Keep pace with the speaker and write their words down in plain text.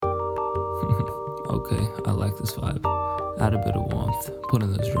Okay, I like this vibe. Add a bit of warmth. Put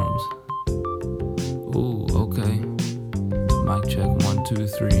in those drums. Ooh, okay. Mic check 1, 2,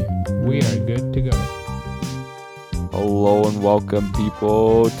 3. We are good to go. Hello and welcome,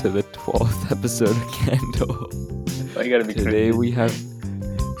 people, to the 12th episode of Candle. Why you gotta be Today cringy? we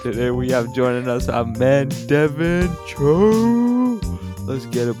have joining us our man Devin Cho. Let's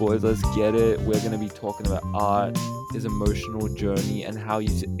get it, boys. Let's get it. We're gonna be talking about art, his emotional journey, and how he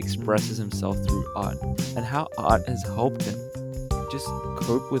expresses himself through art, and how art has helped him just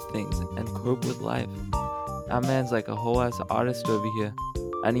cope with things and cope with life. That man's like a whole ass artist over here.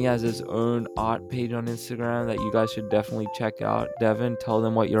 And he has his own art page on Instagram that you guys should definitely check out. Devin, tell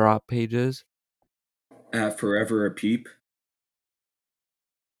them what your art page is. At Forever a Peep.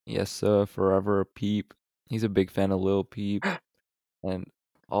 Yes, sir. Forever a Peep. He's a big fan of Lil Peep and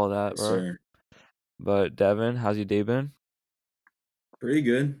all that, Yes, bro. sir. But Devin, how's your day been? Pretty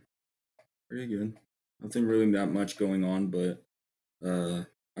good. Pretty good. Nothing really that much going on, but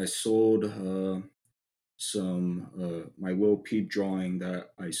I sold some my Lil Peep drawing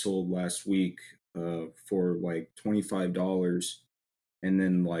that I sold last week for like $25. And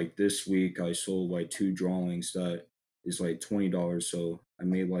then like this week I sold like two drawings that is like $20, so I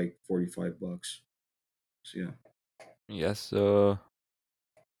made like $45. So yeah. Yes, sir.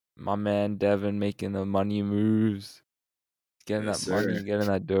 My man Devin making the money moves. Getting Yes, that sir. money, getting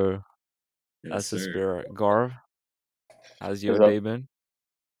that dough. Yes, That's the sir. spirit. Garv, how's your What's day up? been?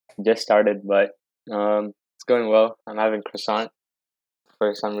 Just started, but it's going well. I'm having croissant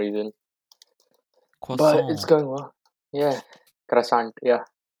for some reason, but it's Croissant. going well. Yeah, croissant. Yeah,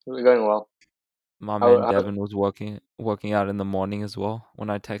 it's going well. My How? man Devin was working out in the morning as well when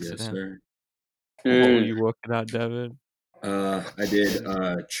I texted Yes, him. sir. What were Mm, you working out, Devin? I did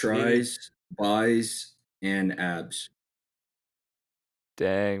Big. tries, buys, and abs.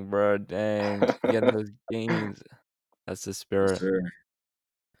 Dang, bro, dang. Getting those gains. That's the Yes, spirit. sir.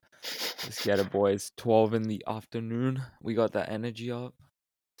 Let's get it, boys. 12 in the afternoon. We got that energy up.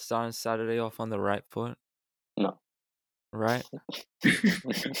 Starting Saturday off on the right foot, no. right?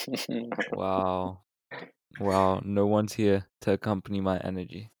 Wow. Wow. No one's here to accompany my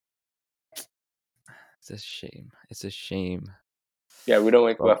energy. It's a shame. It's a shame. Yeah, we don't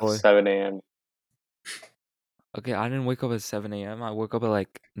wake But, up at boy. 7 a.m. Okay, I didn't wake up at 7 a.m. I woke up at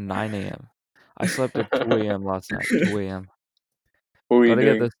like 9 a.m. I slept at 2 a.m. last night. 2 a.m. What were you Gotta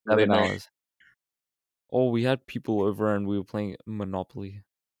get doing those late 7 night? hours. Oh, we had people over and we were playing Monopoly.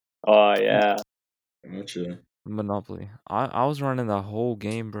 Oh yeah. Gotcha. Monopoly. I was running the whole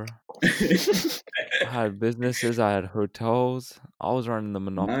game, bro. I had businesses, I had hotels. I was running the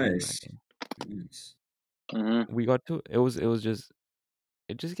Monopoly in that Nice. game. Nice. Mm-hmm. We got to it was just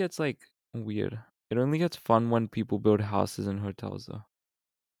it just gets like weird. It only gets fun when people build houses and hotels though.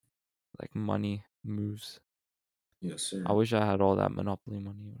 Like money moves. Yes, I sir. wish I had all that Monopoly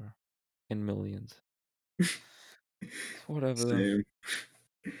money or in millions. Whatever though. Same.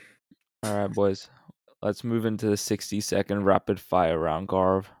 All right, boys. Let's move into the 60-second rapid fire round,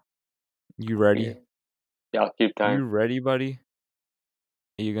 Garv. You ready? Yeah, I'll keep time. You ready, buddy?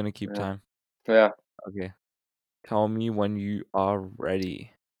 Are you gonna keep Yeah. time? Yeah. Okay. Tell me when you are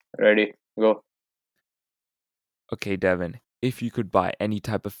ready. Ready? Go. Okay, Devin. If you could buy any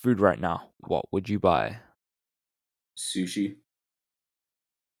type of food right now, what would you buy? Sushi.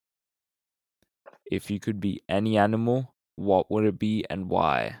 If you could be any animal, what would it be and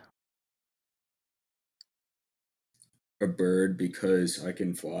why? A bird because I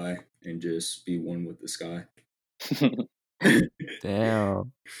can fly and just be one with the sky.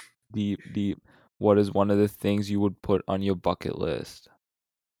 Damn. Deep, deep. What is one of the things you would put on your bucket list?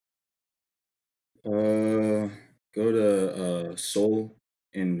 Go to Seoul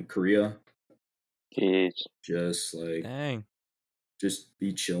in Korea. Jeez. Just like Dang. just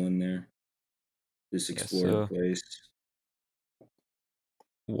be chilling there. Just Yes, explore the sir. place.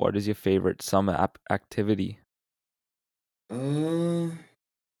 What is your favorite summer activity? Uh,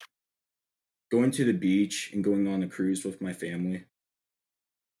 Going to the beach and going on a cruise with my family.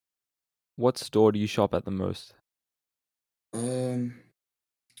 What store do you shop at the most? Um,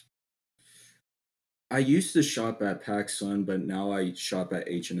 I used to shop at PacSun, but now I shop at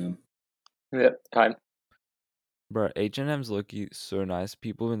H&M. Yeah, time. Bro, H&M's look so nice.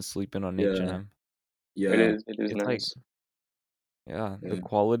 People been sleeping on Yeah, H&M. yeah, It is It's like, nice. yeah, the yeah,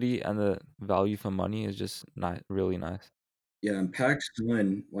 quality and the value for money is just nice, really nice. yeah. And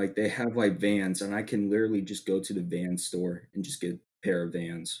PacSun, like they have like Vans, and I can literally just go to the Vans store and just get a pair of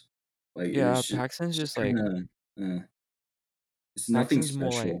Vans. Like Yeah, it's PacSun's just just kind like, it's nothing PacSun's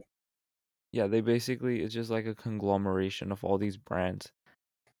more like, special. yeah, they basically, it's just like a conglomeration of all these brands.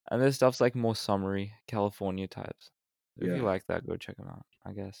 And this stuff's like more summery, California types. If you Yeah, like that, go check them out,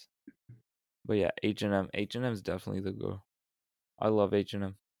 I guess. But yeah, H&M. H&M is definitely the go. I love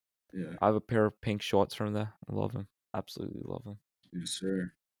H&M. yeah, I have a pair of pink shorts from there. I love them. Absolutely love them. yes,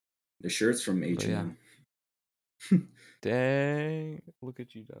 sir. The shirts from But yeah, H&M. dang. Look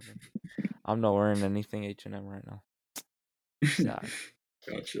at you, Devin. I'm not wearing anything H&M right now. Sad.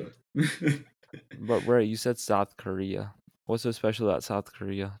 Gotcha. But Ray, you said South Korea. What's so special about South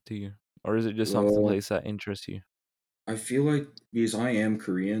Korea to you? Or is it just some Well, place that interests you? I feel like because I am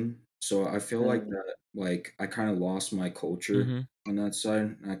Korean, so I feel like Mm, that like I kind of lost my culture Mm-hmm. on that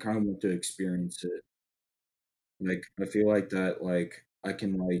side, and I kind of want to experience it. Like I feel like that like I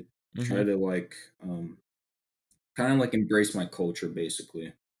can like Mm-hmm. try to like kind of like embrace my culture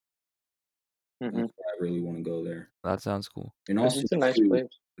basically. mm-hmm. That's why I really want to go there. That sounds cool. And It's also just a nice place.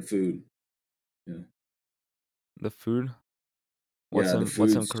 the food. Yeah. The food? Yeah, the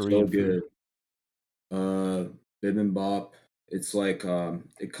What's some food's so Korean food? good. Uh bibimbap. It's like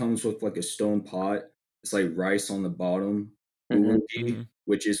it comes with like a stone pot. It's like rice on the bottom, Mm-hmm. Mm-hmm. bulgogi,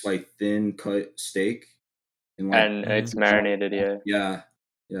 which is like thin cut steak and like And Mm-hmm. it's marinated, yeah. yeah.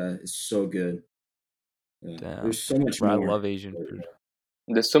 Yeah, it's so good. Yeah. Damn. There's so much Bro, I more. love Asian But food.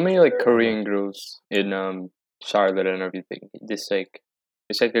 There's so many like I love Korean grills in Charlotte and everything. Just like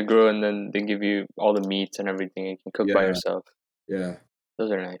it's like a grill and then they give you all the meats and everything. You can cook by yeah, yourself. yeah.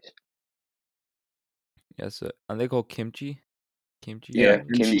 Those are nice. Yes, and they call kimchi. Kimchi Yeah, Yeah,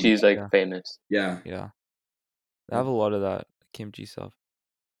 noodles. kimchi kimchi. is like Yeah. famous. Yeah. Yeah. They Yeah. have a lot of that kimchi stuff.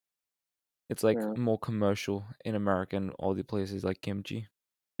 It's like Yeah. more commercial in America and all the places like kimchi.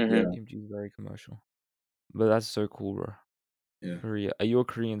 Mm-hmm. Yeah. Kimchi is very commercial. But that's so cool, bro. Yeah. Korea. Are you a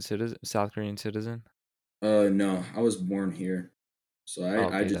Korean citizen? South Korean citizen? No, I was born here. So Oh,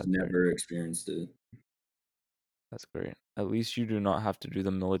 I okay, just that's great. never experienced it. That's great. At least you do not have to do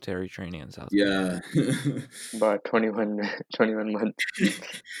the military training in South Korea. Yeah. About 21, 21 months.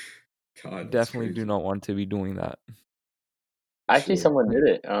 God, that's Definitely do crazy. not want to be doing that. For Actually, sure. someone did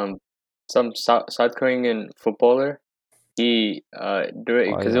it. Some South Korean footballer. He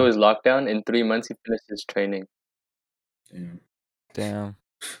during Oh because it yeah. was lockdown. In 3 months, he finished his training. Damn. Damn.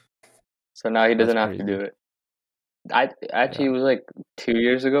 So now he That's doesn't have to do crazy. it. I actually Yeah. it was like 2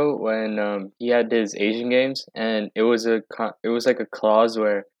 years ago when he had his Asian Games, and it was like a clause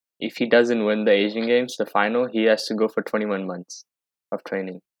where if he doesn't win the Asian Games, the final, he has to go for 21 months of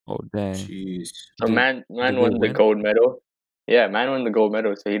training. Oh dang. Jeez. So Did man they won the win? gold medal. Yeah, man won the gold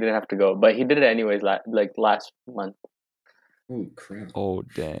medal, so he didn't have to go, but he did it anyways. Like last month. Holy crap. Oh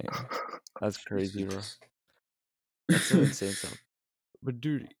dang. That's crazy, bro. Jesus. That's some insane stuff. But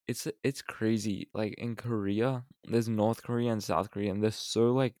dude, it's crazy. Like in Korea, there's North Korea and South Korea, and they're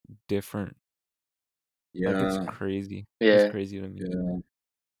so like different. Like it's Yeah. crazy. It's Yeah. crazy to me. Yeah.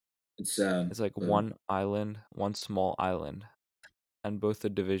 It's sad, It's like but one island, one small island, and both the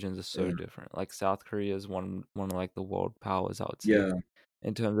divisions are so yeah. different. Like South Korea is one of like the world powers, I would say, Yeah.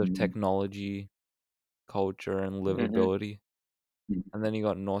 in terms of Mhm. technology, culture, and Yeah. Mhm. livability. Mhm. And then you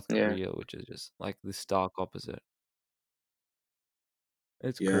got North Yeah. Korea, which is just like the stark opposite.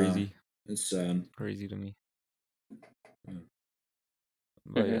 It's Yeah. crazy, It's sad. crazy to me. Yeah.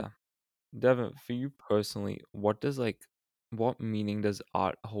 But Mhm. yeah, Devin, for you personally, what meaning does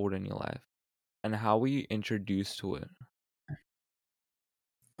art hold in your life, and how were you introduced to it?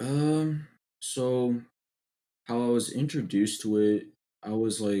 So how I was introduced to it, I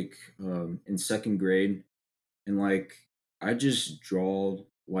was like in second grade, and like I just draw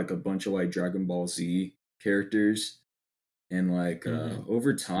like a bunch of like Dragon Ball Z characters, and like Mm-hmm.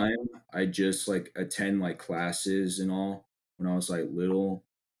 over time I just like attend like classes and all when I was like little,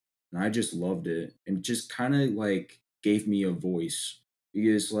 and I just loved it, and it just kind of like gave me a voice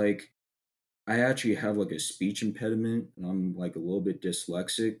because like I actually have like a speech impediment and I'm like a little bit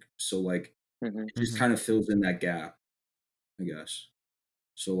dyslexic, so like Mhm. it just Mm-hmm. kind of fills in that gap, I guess.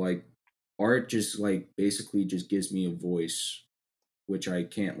 So like art just like basically just gives me a voice which I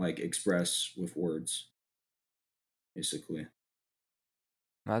can't like express with words, basically.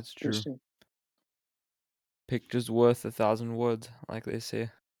 That's true. Interesting. Pictures worth 1,000 words, like they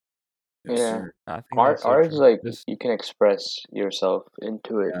say. Yes, Yeah. sir. I think Art that's so art is true. like Just you can express yourself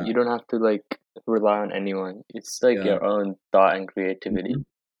into it. Yeah, You don't have to like rely on anyone. It's like yeah. your own thought and creativity. Mhm.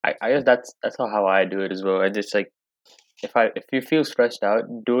 I guess that's how I do it as well. I just like if you feel stressed out,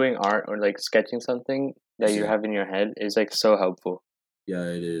 doing art or like sketching something that you Exactly. have in your head is like so helpful. Yeah,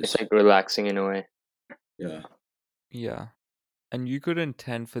 it It's is. like relaxing in a way. Yeah, yeah, and you could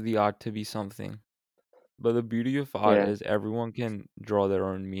intend for the art to be something, but the beauty of art Yeah. is everyone can draw their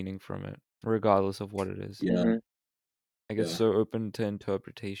own meaning from it, regardless of what it is. yeah, Mhm. Like it's Yeah. so open to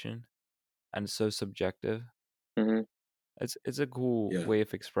interpretation and so subjective. Mm-hmm. It's a cool Yeah. way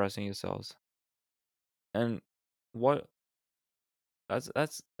of expressing yourselves. And what that's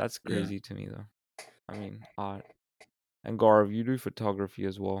Yeah. crazy to me though. I mean, art. And Gaurav, you do photography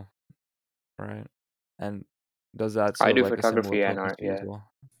as well, right? And does that I serve do like a similar photography and purpose art. to you as Yeah.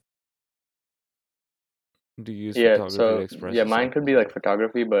 well? Do you use Yeah. photography to So express yeah, mine yourself could as be like well?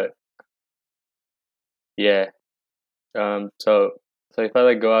 photography, but yeah. So if I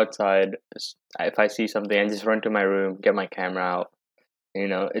like go outside, if I see something, I just run to my room, get my camera out.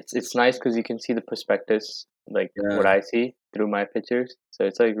 It's nice because you can see the perspectives, like what Yeah. I see through my pictures. So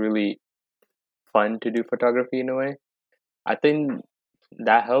it's like really fun to do photography in a way. I think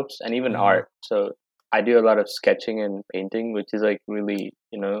that helps, and even Uh-huh. art. So I do a lot of sketching and painting, which is like really,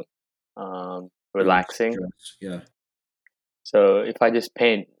 Release relaxing. stress. Yeah. So if I just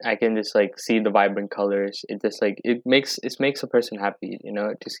paint, I can just like see the vibrant colors. It just like it makes a person happy,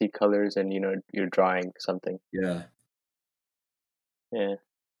 to see colors and you're drawing something. Yeah. Yeah.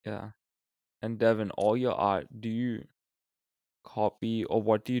 Yeah. And Devin, all your art, do you copy or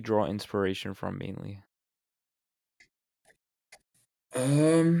what do you draw inspiration from mainly?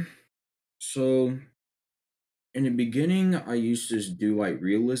 So in the beginning, I used to just do like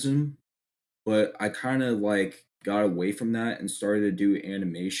realism, but I kind of like got away from that and started to do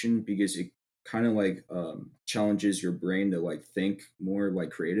animation because it kind of like challenges your brain to like think more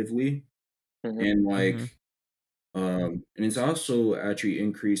like creatively Mhm. and Mm-hmm. and it's also actually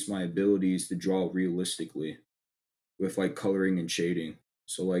increased my abilities to draw realistically with like coloring and shading.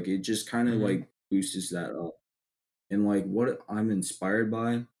 So like it just kind of Mm-hmm. like boosts that up. And like what I'm inspired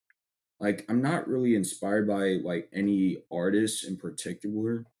by, like I'm not really inspired by like any artists in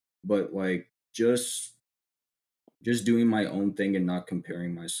particular, but like just doing my own thing and not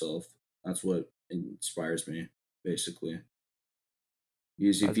comparing myself. That's what inspires me, basically.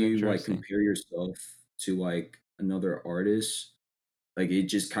 Because if That's you like interesting. compare yourself to like another artist, like it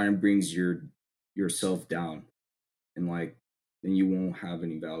just kind of brings yourself down, and like then you won't have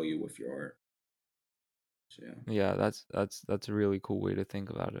any value with your art. So yeah. Yeah, that's a really cool way to think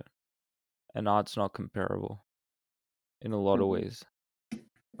about it. And art's not comparable in a lot of Mhm. ways.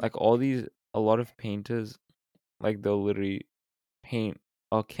 Like a lot of painters, like they'll literally paint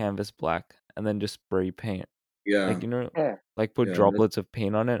a canvas black and then just spray paint. Yeah. Like, Yeah. like put Yeah. droplets of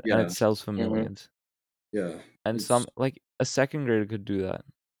paint on it and it Yeah. sells for Mhm. millions. Yeah. And It's some, like a second grader could do that.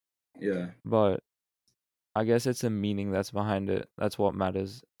 yeah. But I guess it's the meaning that's behind it. That's what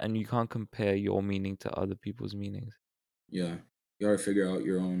matters. And you can't compare your meaning to other people's meanings. Yeah. You gotta figure out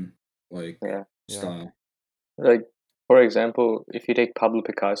your own like Yeah. Yeah. style. Like for example, if you take Pablo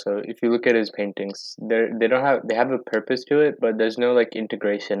Picasso, if you look at his paintings, they have a purpose to it, but there's no like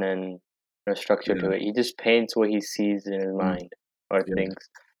integration and structure to Yeah. it. He just paints what he sees in his Mm, mind or yeah. thinks.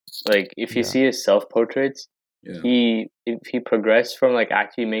 Like if you Yeah. see his self portraits, Yeah. he progressed from like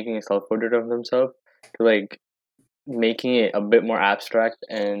actually making a self portrait of himself to like making it a bit more abstract,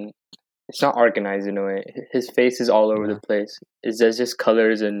 and it's not organized in a way. His face is all over the Yeah. place. There's just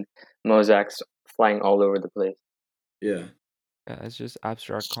colors and mosaics flying all over the place. Yeah. Yeah. It's just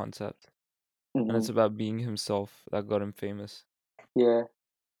abstract concept. And Hmm. it's about being himself that got him famous. Yeah.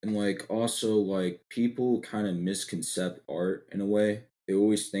 And like also like people kind of misconcept art in a way. They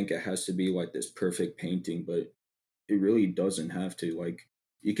always think it has to be like this perfect painting, but it really doesn't have to. Like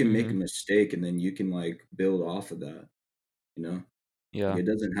you can make Mm-hmm. a mistake and then you can like build off of that, you know? Like Yeah. it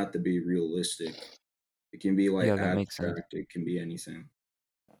doesn't have to be realistic. It can be like Yeah, that makes sense. abstract. It can be anything.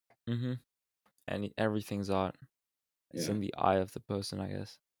 Mm-hmm. And everything's art. It's Yeah. in the eye of the person, I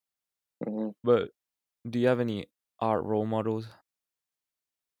guess. Hmm. But do you have any art role models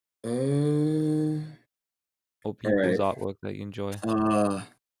Uh or all people's right. artwork that you enjoy? Uh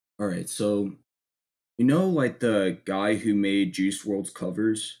all right. So like the guy who made Juice World's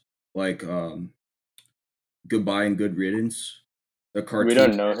covers, like Goodbye and Good Riddance, the We cartoon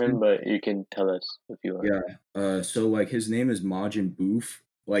don't know him, version. but you can tell us if you want. Yeah. So like his name is Majin Boof.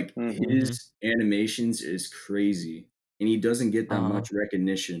 Like Hmm. Mm-hmm. his animations is crazy, and he doesn't get that Uh-huh. much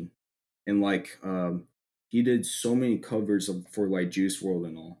recognition. And like he did so many covers for like Juice World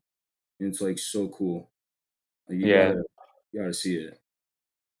and all, and it's like so cool. Like, Yeah. you gotta see it.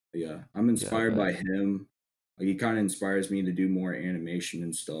 But yeah, I'm Yeah, I inspired bet. by him. Like he kind of inspires me to do more animation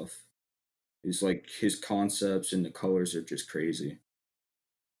and stuff. It's like his concepts and the colors are just crazy.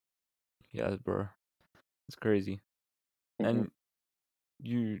 Yeah, bro. It's crazy. Hmm. And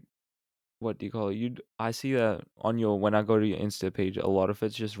you, what do you call it? I see that on your when I go to your Insta page, a lot of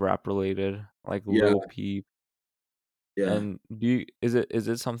it's just rap related, like Yeah, Lil Peep. yeah. And is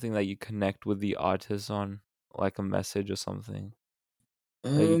it something that you connect with the artists on? like a message or something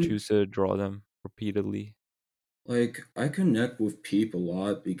that you Um, choose to draw them repeatedly? like I connect with Peep a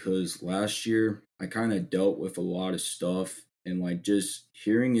lot because last year I kind of dealt with a lot of stuff and like just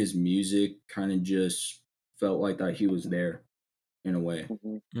hearing his music kind of just felt like that he was there in a way.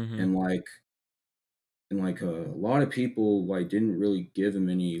 Mm-hmm. Mm-hmm. And a lot of people like didn't really give him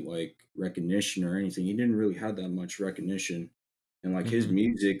any like recognition or anything. He didn't really have that much recognition. And like his Mm-hmm.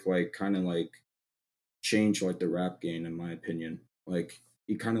 music like kind of like changed like the rap game in my opinion. Like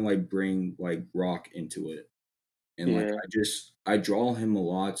he kind of like bring like rock into it. And like Yeah. I draw him a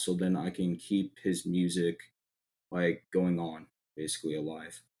lot so then I can keep his music like going on basically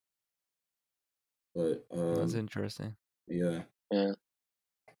alive. But That's interesting. yeah. Yeah.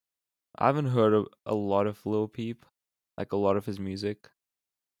 I haven't heard a lot of Lil Peep, like a lot of his music,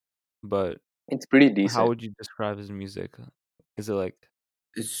 but It's pretty how decent. would you describe his music? Is it like,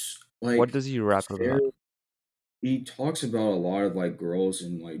 It's what like does he rap about? very he talks about a lot of like girls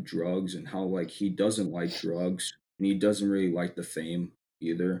and like drugs and how like he doesn't like drugs and he doesn't really like the fame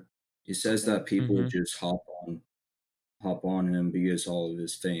either. He says Mm-hmm. that people Mm-hmm. just hop on him because all of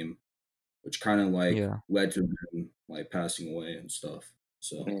his fame, which kind of like Yeah. led to him like passing away and stuff.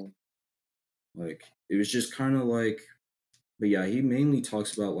 So Mm-hmm. like it was just kind of like, but yeah, he mainly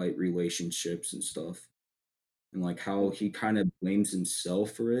talks about like relationships and stuff and like how he kind of blames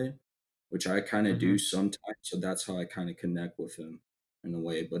himself for it, which I kind of Mm-hmm. do sometimes. So that's how I kind of connect with him in a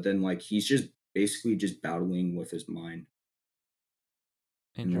way. But then like he's just basically just battling with his mind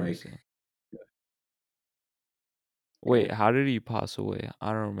and like Interesting. Yeah. Wait, how did he pass away?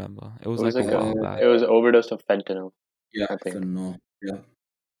 I don't remember. It It was was like a like while back. it was an overdose of fentanyl, yeah, I think. phenomenal. Yeah,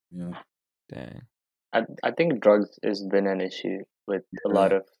 yeah, Dang. I think drugs has been an issue with a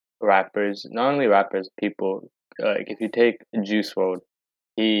lot yeah, of rappers. Not only rappers, people. Like if you take Juice WRLD,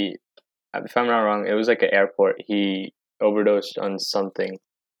 he, if I'm not wrong, it was like an airport. He overdosed on something,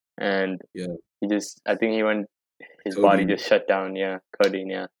 and yeah. he just, I think he went, his body Codeine. just shut down. Yeah, codeine.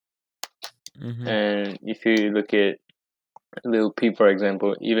 Yeah, Mm-hmm. and if you look at Lil Peep, for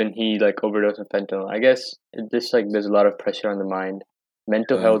example, even he like overdosed on fentanyl. I guess it just like there's a lot of pressure on the mind.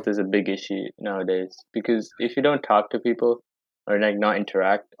 Mental Yeah, health is a big issue nowadays because if you don't talk to people or like not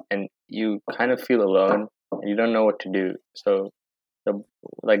interact and you kind of feel alone, you don't know what to do. So the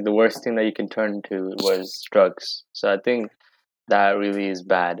the worst thing that you can turn to was drugs. So I think that really is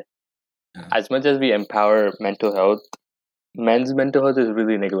bad. yeah, As much as we empower mental health, men's mental health is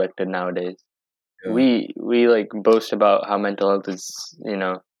really neglected nowadays. yeah, We like boast about how mental health is,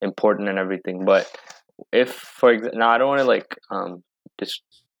 important and everything, but if for example, now I don't want to like just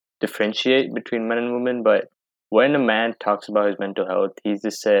differentiate between men and women, but when a man talks about his mental health, he's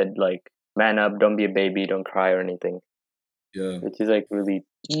just said like, man up, don't be a baby, don't cry or anything, yeah. which is like really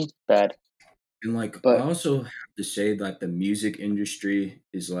bad. And like I But also have to say that the music industry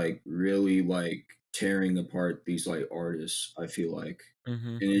is like really like tearing apart these like artists, I feel like.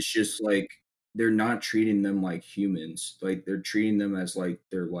 Mm-hmm. And it's just like they're not treating them like humans. Like they're treating them as like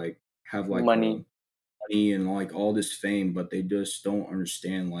they're like have like money. money and like all this fame, but they just don't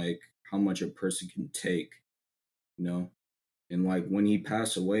understand like how much a person can take, you know? And like when he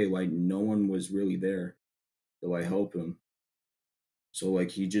passed away, like no one was really there to like help him. So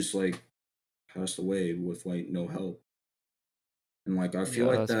like he just like passed away with like no help. And like I feel Yeah,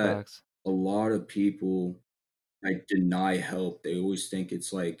 like that's that facts. a lot of people like deny help. They always think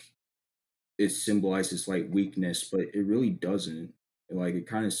it's like it symbolizes like weakness, but it really doesn't. Like it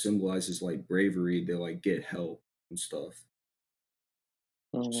kind of symbolizes like bravery to like get help and stuff.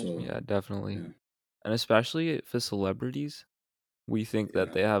 Hmm. So Yeah, definitely. yeah, And especially for celebrities, we think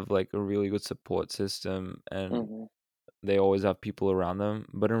that yeah, they have like a really good support system and Hmm. they always have people around them.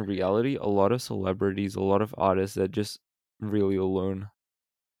 But in reality, a lot of celebrities, a lot of artists that just really alone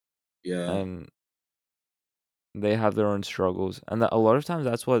yeah, and they have their own struggles. And that a lot of times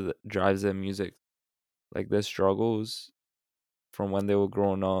that's what drives their music. Like their struggles from when they were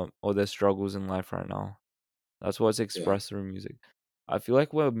growing up or their struggles in life right now. That's what's yeah, expressed through music. I feel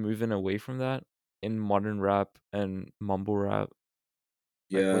like we're moving away from that in modern rap and mumble rap.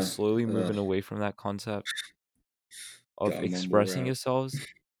 Like we're yeah. slowly Uh, moving away from that concept of got mumble expressing rap. yourselves,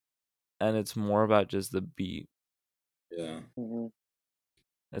 and it's more about just the beat. Yeah, Hmm.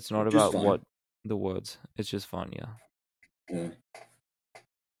 It's not which is about fine. what the words. It's just fun, yeah. Yeah,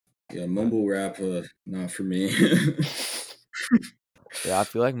 yeah. But Mumble rap, not for me. yeah, I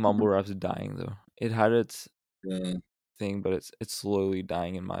feel like mumble rap's dying though. It had its Yeah, thing, but it's slowly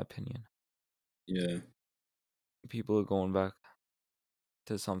dying in my opinion. yeah, People are going back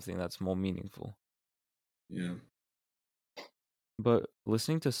to something that's more meaningful. yeah. But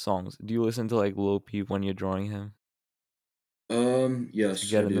listening to songs, do you listen to like Lil Peep when you're drawing him to Yes,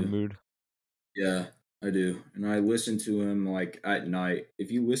 get I in the do. mood? Yeah, I do. And I listen to him like at night.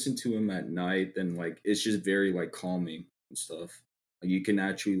 If you listen to him at night, then like it's just very like calming and stuff. Like you can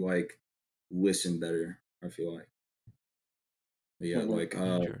actually like listen better, I feel like. But yeah, Hmm.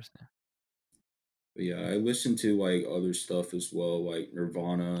 Interesting. but yeah, I listen to like other stuff as well, like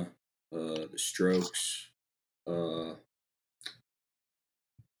Nirvana, The Strokes, uh,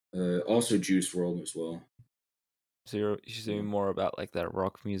 also Juice World as well. So you're saying more about like that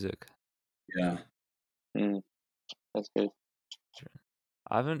rock music. Yeah, Mm, that's good. Sure.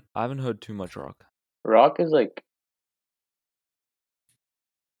 I haven't heard too much rock. Rock is like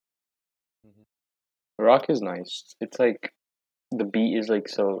rock is nice. It's like the beat is like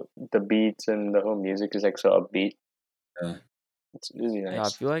so the beats and the whole music is like so upbeat. yeah. It's really Yeah, I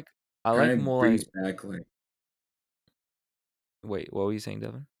nice. feel like I Kind like of more brings like. back like Wait, what were you saying,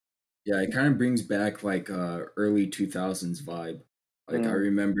 Devin? yeah, it kind of brings back like early 2000s vibe. Like I Mm,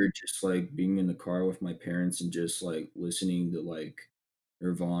 remember just like being in the car with my parents and just like listening to like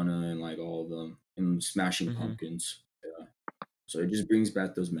Nirvana and like all of them and Smashing Mm-hmm. Pumpkins. Yeah. So it just brings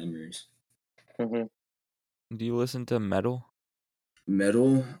back those memories. hmm. Do you listen to metal?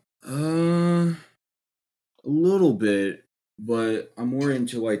 Metal, a little bit, but I'm more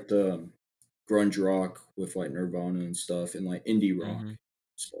into like the grunge rock with like Nirvana and stuff and like indie rock Mm-hmm.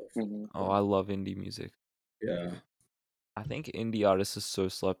 stuff. Hmm. Oh, Yeah. I love indie music. Yeah. I think indie artists is so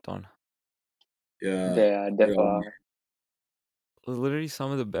slept on. Yeah. Yeah, They all definitely. Literally,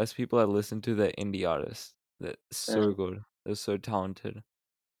 some of the best people I listen to, the indie artists. They're so Mm. good. They're so talented,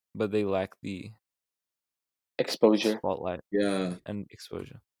 but they lack the Exposure. spotlight yeah. and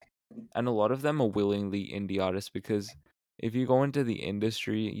exposure. And a lot of them are willingly indie artists because if you go into the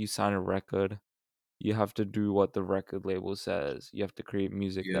industry, you sign a record, you have to do what the record label says. You have to create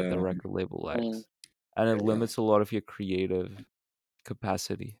music that the Yeah. record label Mm, likes. And it Yeah. limits a lot of your creative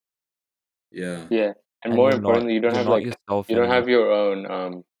capacity. Yeah. yeah, and And more you're not importantly, you're not yourself you don't anymore. have your own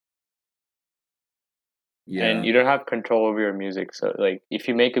and Yeah. you don't have control over your music. So like, if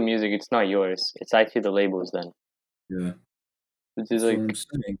you make a music, it's not yours. It's actually the label's then, Yeah. which is That's what like I'm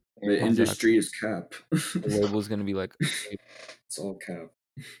saying. The yeah, Exactly. industry is cap. The label's gonna be like, "Hey, It's all cap.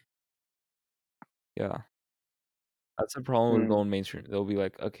 yeah." That's the problem with mm, going mainstream. They'll be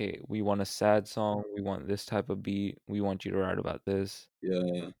like, okay, we want a sad song, we want this type of beat, we want you to write about this.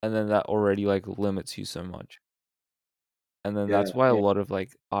 Yeah. And then that already like limits you so much. And then Yeah. that's why a yeah, lot of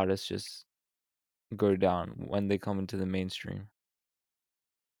like artists just go down when they come into the mainstream.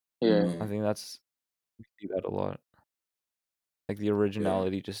 I yeah. I know. think that's we see that a lot. Like the Yeah.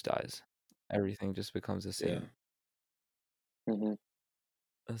 originality just dies. Everything just becomes the Yeah. same. Hmm.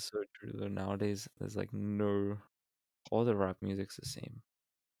 That's so true though. Nowadays there's like no all the rap music's the same.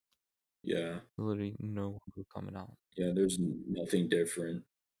 Yeah. Literally no new coming out. Yeah. There's nothing different.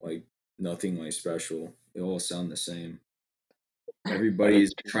 Like nothing like special. They all sound the same. That is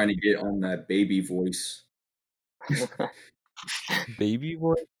Everybody's trying to get on that baby voice. true. Baby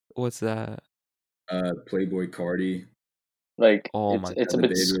Boy? What's that? Playboy Cardi, Like Oh my it's a the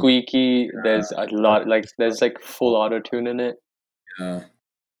bit baby. squeaky. Yeah. There's a lot like there's like full auto tune in it. Yeah.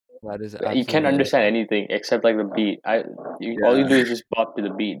 that is You can't absolutely understand insane. anything except like the beat. All you Yeah. do is just bop to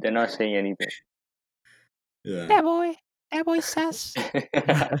the beat. They're not saying anything. Yeah. That boy says.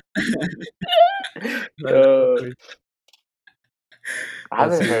 That is so Yo, funny. I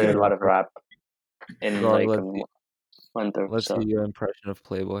Let's haven't hear heard a your lot of impression. rap in Go on, like a month or let's hear so. your impression of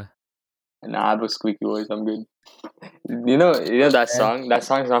Playboy. Nah, I have a squeaky voice. I'm good. You know that And song. That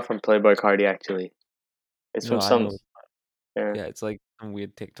song's not from Playboy Cardi actually. It's no, from I some. know. Yeah. Yeah, it's like some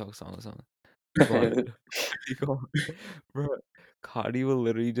weird TikTok song or something. But you go, bro, Cardi will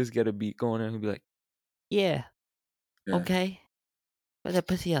literally just get a beat going and he'll be like, "Yeah, Yeah. okay, put that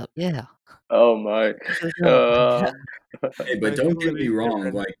pussy up, yeah, Oh my. push it up." Uh, Hey, but Like he'll don't get me literally get wrong.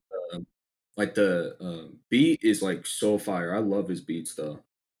 random. Like the beat is like so fire. I love his beats though.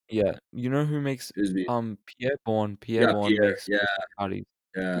 Yeah, you know who makes His beat. Pierre Bourne. Pierre Yeah, Bourne Pierre. makes Yeah. most of Cardi's.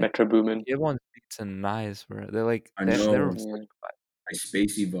 Yeah. Metro Boomin. Pierre Bourne's beats are nice, bro. They're like I they're know. such Yeah. a vibe. Like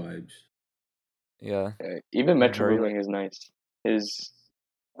spacey vibes. Yeah, Even it's Metro very like Boomin is nice. His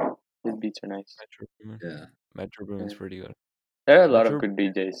his beats are nice. Metro Boomin. Yeah. Metro Boomin's Yeah. pretty good. There are a lot of Metro, good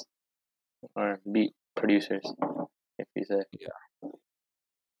DJs or beat producers, if you say. yeah.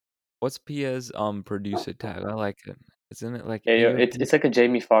 What's Pierre's producer tag? I like it. Isn't it like Yeah, yo, AOP? it's like a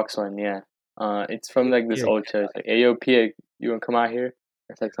Jamie Foxx one, yeah. It's from like this Yeah, old show. It's like, "Ayo, Pia, you wanna come out here?"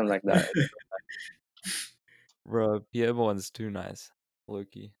 It's like something like that. bro. Pierre Bourne's too nice.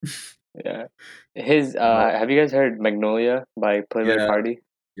 Loki. Yeah. His No. have you guys heard Magnolia by Playboi Yeah, Carti?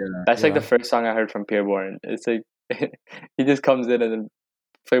 yeah. That's like the Yeah. first song I heard from Pierre Bourne. It's like he just comes in and then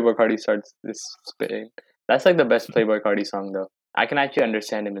Playboi Carti starts this spitting. That's like the best Playboi Carti song though. I can actually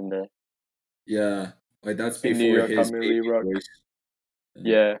understand him in the Yeah, like that's in New before York his on Millie baby Rock. voice. Yeah,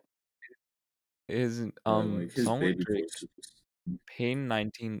 Yeah. His like his song with baby Drake, voice. Pain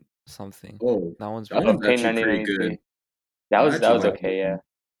 19 something. Oh, That one's that pretty Oh, one's good. Pain actually nineteen pretty ninety good. three. That I was actually like that okay, yeah.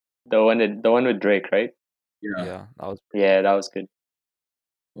 one. The one with Drake, right? Yeah, Yeah, that was Yeah, that was good.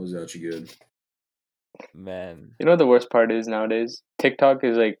 that was actually good. man. You know what the worst part is nowadays? TikTok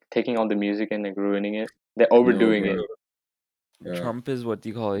is like taking all the music and like ruining it. They're I know, overdoing bro. it. Yeah, Trump is what do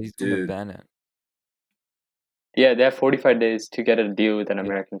you call it? He's gonna dude. ban it. Yeah, they have 45 days to get a deal with an Yeah,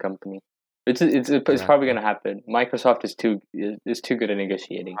 American company. It's probably exactly. gonna happen. Microsoft is too good at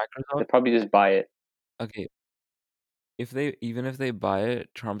negotiating. They Microsoft. probably just buy it. Okay, if they buy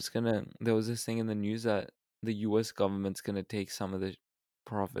it, Trump's gonna. There was this thing in the news that the U.S. government's gonna take some of the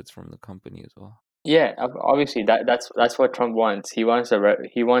profits from the company as well. Yeah, obviously that's what Trump wants. He wants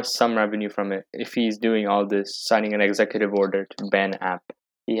he wants some revenue from it. If he's doing all this, signing an executive order to ban app,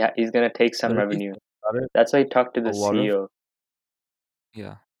 he's gonna take some But if you revenue. think about it, That's why he talked to a the lot of CEO.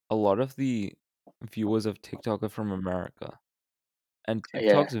 yeah, a lot of the viewers of TikTok are from America, and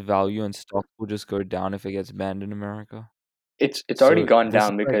Yeah, TikTok's value and stock will just go down if it gets banned in America. it's already So gone this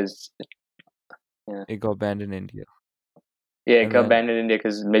is down like because yeah. it got banned in India, Yeah, it and got then banned in India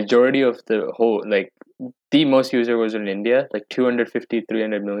because majority of the whole like the most user was in India, like 250,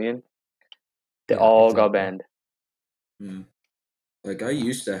 300 million. They yeah, all got exactly. banned. Yeah. Like I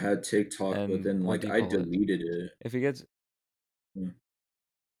used to have TikTok, but And then what like do you I call it? deleted it. If it gets, Yeah.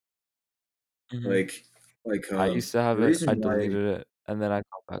 Mhm. Like like I used to have the it, I reason why, deleted it, and then I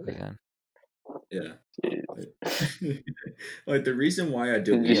got back again. yeah. Jeez. Like, like the reason why I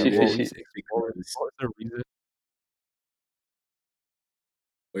Yeah, deleted what it were you is saying? because What was the reason?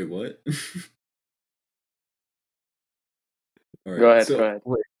 wait, what? All Go right. ahead, go So ahead.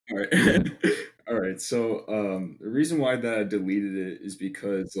 Wait, all right. yeah. All right. So the reason why that I deleted it is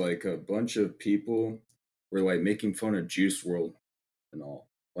because like a bunch of people were like making fun of Juice World and all.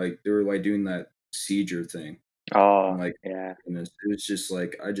 Like they were like doing that seizure thing. And Oh, like yeah. and it was just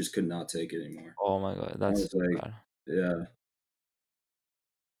like I just could not take it anymore. Oh my god, I that's was so like, bad. yeah,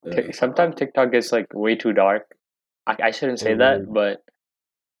 yeah, Sometimes TikTok gets like way too dark. I shouldn't It say that, really, but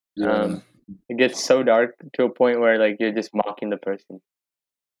yeah, um, it gets so dark to a point where like you're just mocking the person.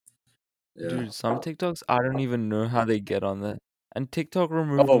 yeah. dude, some TikToks I don't even know how they get on there. And TikTok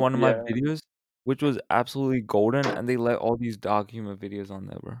removed Oh one of my yeah. videos, which was absolutely golden, and they let all these dark humor videos on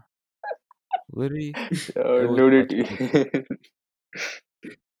there, bro. Literally, it was such Nudity. a mistake.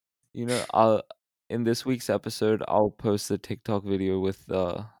 You know, I'll in this week's episode, I'll post the TikTok video with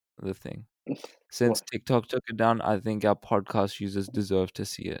the thing. Since What? TikTok took it down, I think our podcast users deserve to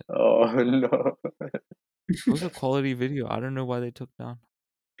see it. Oh no. It was a quality video. I don't know why they took down.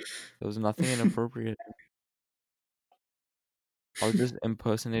 There was nothing inappropriate. I was just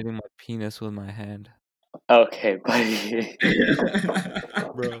impersonating my penis with my hand. Okay, buddy.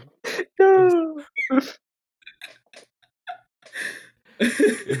 Bro, it was, No.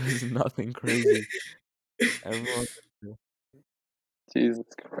 it was nothing crazy. Everyone, Jesus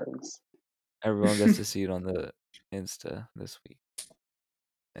Christ. everyone gets to see it on the Insta this week.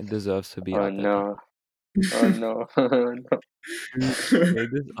 It deserves to be Oh out there, no. people. Oh no. Oh no. Dude, there's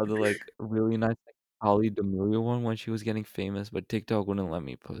this other like really nice like Holly D'Amelio one when she was getting famous, but TikTok wouldn't let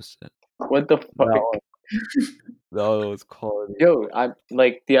me post it. What the fuck? That one, that one was quality. Yo, I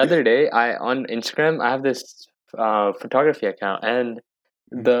like the other day I on Instagram I have this photography account and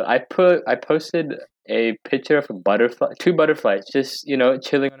I posted a picture of a butterfly, two butterflies just,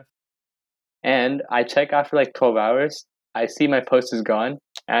 chilling on a, and I check after like 12 hours, I see my post is gone.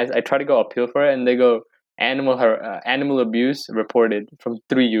 As I try to go appeal for it and they go animal abuse reported from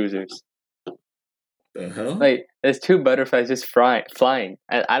 3 users. The hell? Like there's two butterflies just flying.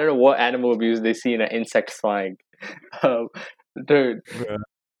 And I don't know what animal abuse they see in an insect flying. Um, dude. Bruh,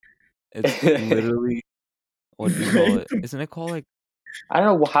 it's literally what do you call it? Isn't it called like I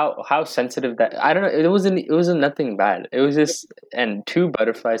don't know how sensitive that. I don't know. It wasn't nothing bad. It was just and two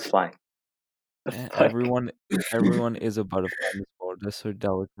butterflies flying. The fuck? everyone is a butterfly in this world. They're so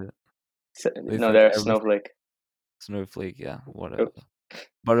delicate. They No, think they're a everything snowflake. snowflake, yeah, whatever. Oops.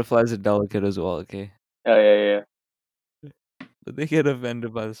 Butterflies are delicate as well, okay? Oh yeah. But they get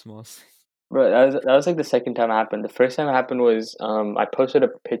offended by the smallest thing. Bro, that was like the second time it happened. The first time it happened was I posted a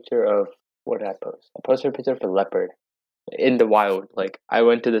picture of what did I post? I posted a picture of a leopard in the wild. Like I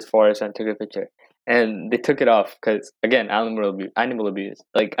went to this forest and took a picture, and they took it off because again, animal abuse.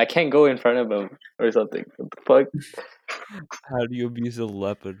 Like I can't go in front of them or something. What the fuck? How do you abuse a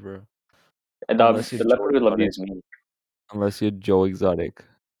leopard, bro? And Unless you're the Joe leopard will Exotic. abuse me. Unless you're Joe Exotic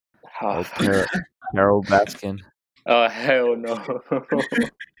Oh, or Carol Baskin. oh hell no!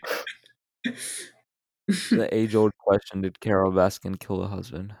 The age-old question: did Carol Baskin kill her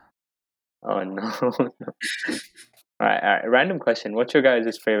husband? Oh no! All right. Random question: what's your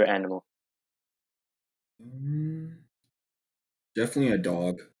guys' favorite animal? Definitely a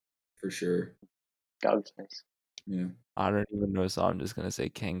dog, for sure. Dog's nice. Yeah. I don't even know, so I'm just gonna say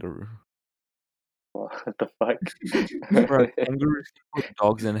kangaroo. What the fuck? Bro, kangaroos can put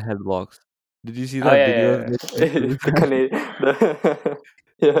dogs in headlocks. Did you see Oh that yeah, video yeah, of the yeah. kangaroo?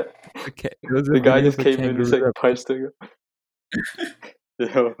 The yeah, There was a the guy video of just the came in, just kangaroo like that, punched him.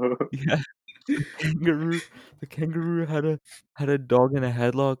 Yo. yeah, the kangaroo had a dog in a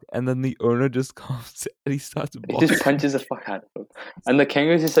headlock, and then the owner just comes and he starts He just boxing. punches the fuck out of him. And the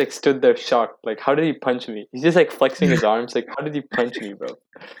kangaroo just like stood there shocked. Like, how did he punch me? He's just like flexing his arms. Like, how did he punch me, bro?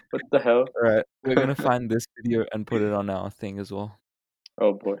 What the hell? Alright, we're gonna find this video and put it on our thing as well.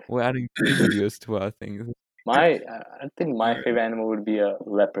 Oh boy. We're adding 2 videos to our thing. I think my favorite animal would be a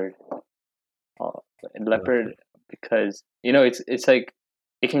leopard. A leopard because it's like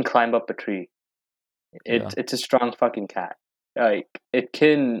it can climb up a tree. Yeah. It's a strong fucking cat. Like it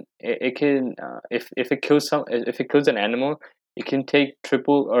can if it kills an animal, it can take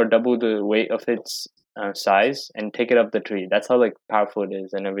triple or double the weight of its size and take it up the tree. That's how like powerful it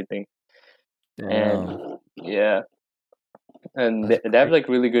is and everything. Damn. And yeah, and That's they have like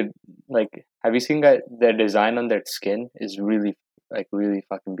really good like. Have you seen that their design on their skin is really really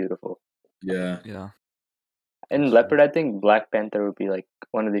fucking beautiful. Yeah. Yeah. And That's leopard, true. I think Black Panther would be like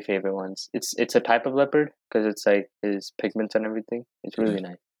one of the favorite ones. It's a type of leopard because it's like his pigments and everything. It's really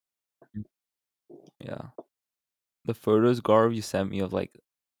nice. Yeah. The photos, Garv, you sent me of like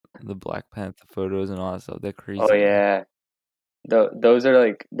the Black Panther photos and all that stuff. They're crazy. Oh man. yeah, those are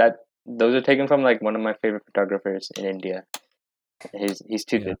like that. Those are taken from like one of my favorite photographers in India. He's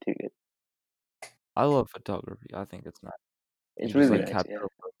too Yeah. good. I love photography. I think it's nice. It's You just really like nice. capture a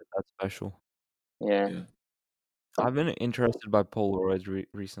moment that's special. Yeah. Yeah. I've been interested by Polaroids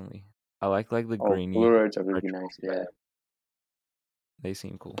recently. I like the Oh, grainy Polaroids are really retro. nice. Yeah. They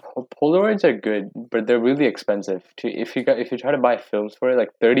seem cool. Polaroids are good, but they're really expensive. If you try to buy films for it, like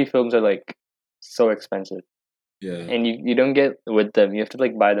 30 films are like so expensive. Yeah. And you don't get with them. You have to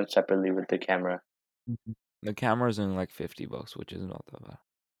like buy them separately with the camera. The camera's only like $50, which is not that bad.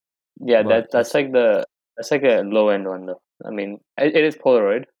 Yeah, But that's like a low end one though. I mean, it is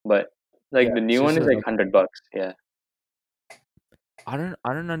Polaroid, but like yeah, the it's new one just is like $100. Yeah. I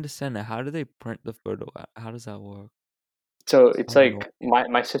don't understand it. How do they print the photo out? How does that work? So it's I have no like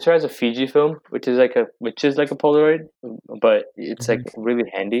my sister has a Fiji film, which is like a Polaroid, but it's like really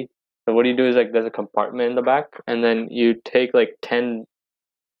handy. So what you do is like there's a compartment in the back, and then you take like 10,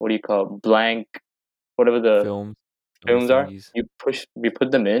 what do you call it, blank, whatever the film films are. thingies. You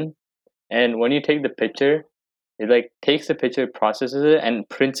put them in, and when you take the picture, it like takes the picture, processes it, and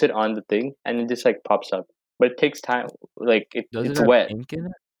prints it on the thing, and it just like pops up. But it takes time. Like Does it it's have wet. ink in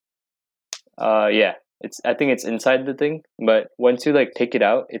it? Yeah. I think it's inside the thing, but once you like take it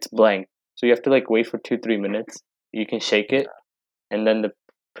out, it's blank. So you have to like wait for 2-3 minutes. You can shake it, and then the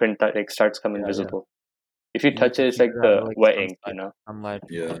print like starts coming Yeah. visible. If you You need touch to it, it's keep like it out the of like wet ink, you know. sunlight.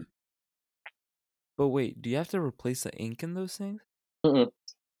 Yeah. But wait, do you have to replace the ink in those things? Mm-mm.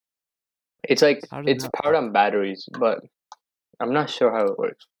 It's like How does it's that powered work? on batteries, but I'm not sure how it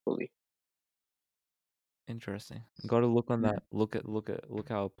works fully. Interesting. Got to look on that. Look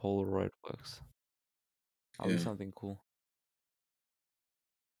how a Polaroid works. That'll be Yeah. something cool.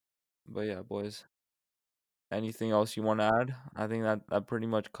 But yeah, boys. Anything else you want to add? I think that pretty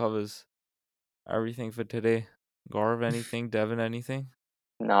much covers everything for today. Garv, anything? Devin, anything?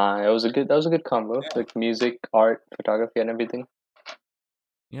 Nah, that was a good combo. Like music, art, photography, and everything.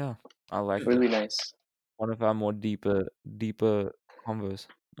 Yeah, I like Really it. nice. One of our more deeper convos,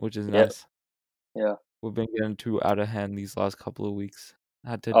 which is Yep. nice. Yeah. We've been getting too out of hand these last couple of weeks.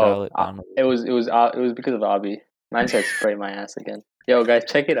 Had to Oh, dial it down. it was because of Abby. Man said spray my ass again. Yo, guys,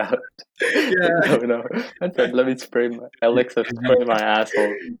 check it out. Yeah. No. I said let me spray my Alexa spray my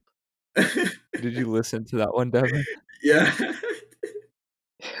asshole. Did you listen to that one, Devin? Yeah.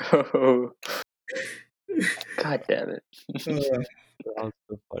 God damn it. That was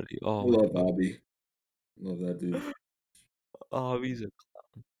so funny. I Oh, love Bobby. Love that dude. he's a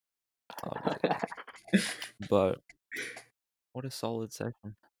clown. But what a solid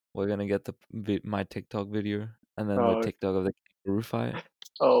session. We're gonna get my TikTok video and then the Oh, TikTok of the kangaroo fight.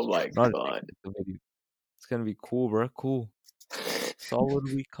 Oh my Not a god. TikTok, the video. It's gonna be cool, bro. Cool. Solid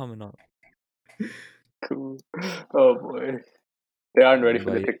week coming up. Cool. Oh boy. They aren't ready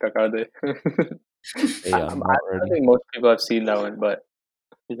for the But TikTok, are they? yeah, I I'm not don't ready. think most people have seen that one, but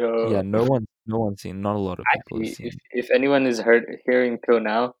Yeah, no one's seen. Not a lot of people have actually, seen. if anyone is hearing till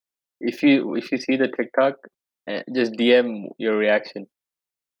now, if you see the TikTok, just DM your reaction.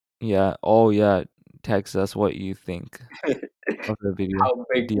 Yeah. Oh yeah. Text us what you think of the video. How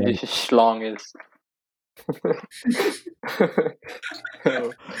big DM. this schlong is.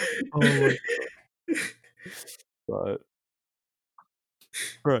 Oh, Oh my god.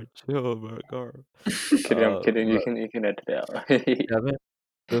 Bro, chill, bro. God. kidding, I'm kidding. But You can edit it out. Devin,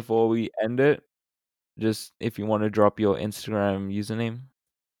 before we end it, just if you want to drop your Instagram username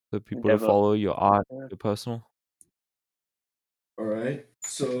for people to Devo. follow your art, Yeah. your personal. All right.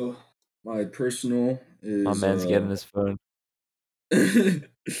 So my personal My is man's getting his phone. All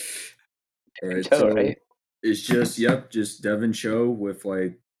right. Joe, So right? it's just Devin Cho with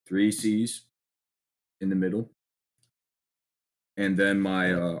like 3 C's in the middle. And then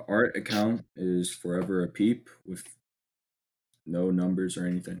my art account is Forever a Peep with no numbers or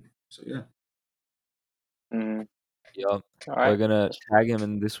anything. So yeah. Mm-hmm. Yup. All We're right. gonna tag him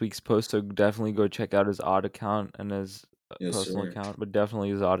in this week's post, so definitely go check out his art account and his Yes, personal sir. account, but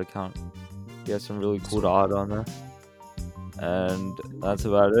definitely his art account. He has some really cool art on there. And that's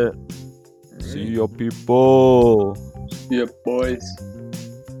about it. All See right. your people. Yeah, boys.